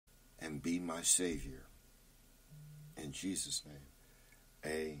and be my Savior. In Jesus'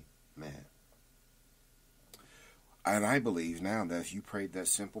 name, amen. And I believe now that if you prayed that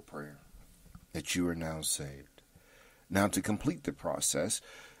simple prayer, that you are now saved. Now, to complete the process,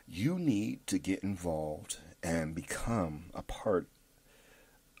 you need to get involved and become a part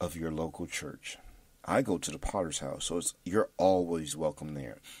of your local church. I go to the Potter's House, so you're always welcome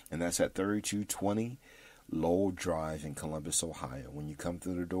there. And that's at 3220 Lowell Drive in Columbus, Ohio. When you come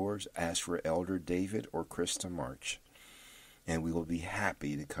through the doors, ask for Elder David or Krista March. And we will be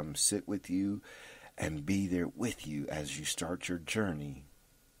happy to come sit with you and be there with you as you start your journey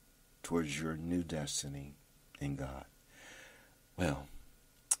towards your new destiny in God. Well,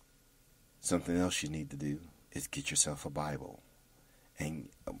 something else you need to do is get yourself a Bible and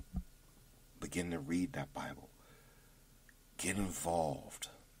begin to read that Bible. Get involved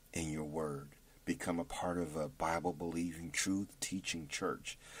in your word. Become a part of a Bible-believing, truth-teaching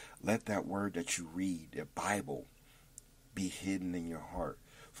church. Let that word that you read, the Bible, be hidden in your heart.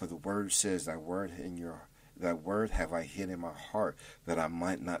 For the word says, that word have I hid in my heart, that I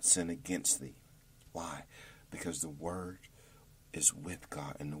might not sin against thee. Why? Because the word is with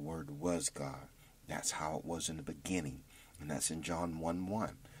God, and the word was God. That's how it was in the beginning. And that's in John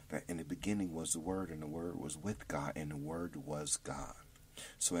 1:1. That in the beginning was the word, and the word was with God, and the word was God.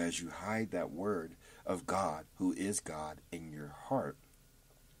 So as you hide that word of God, who is God, in your heart,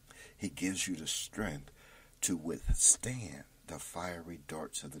 he gives you the strength to withstand the fiery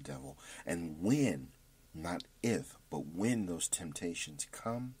darts of the devil. And when, not if, but when those temptations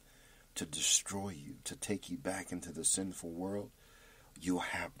come to destroy you, to take you back into the sinful world, you'll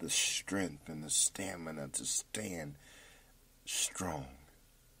have the strength and the stamina to stand strong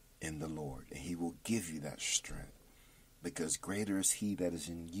in the Lord. And he will give you that strength, because greater is he that is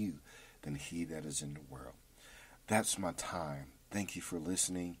in you than he that is in the world. That's my time. Thank you for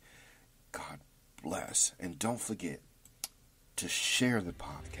listening. God bless. And don't forget to share the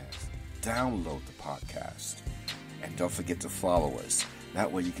podcast, download the podcast, and don't forget to follow us.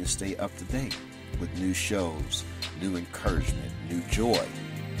 That way you can stay up to date with new shows, new encouragement, new joy,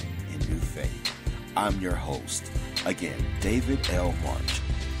 and new faith. I'm your host, again, David L. March,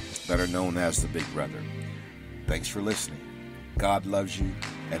 better known as the Big Brother. Thanks for listening. God loves you,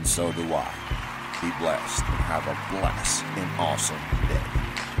 and so do I. Be blessed and have a blessed and awesome day.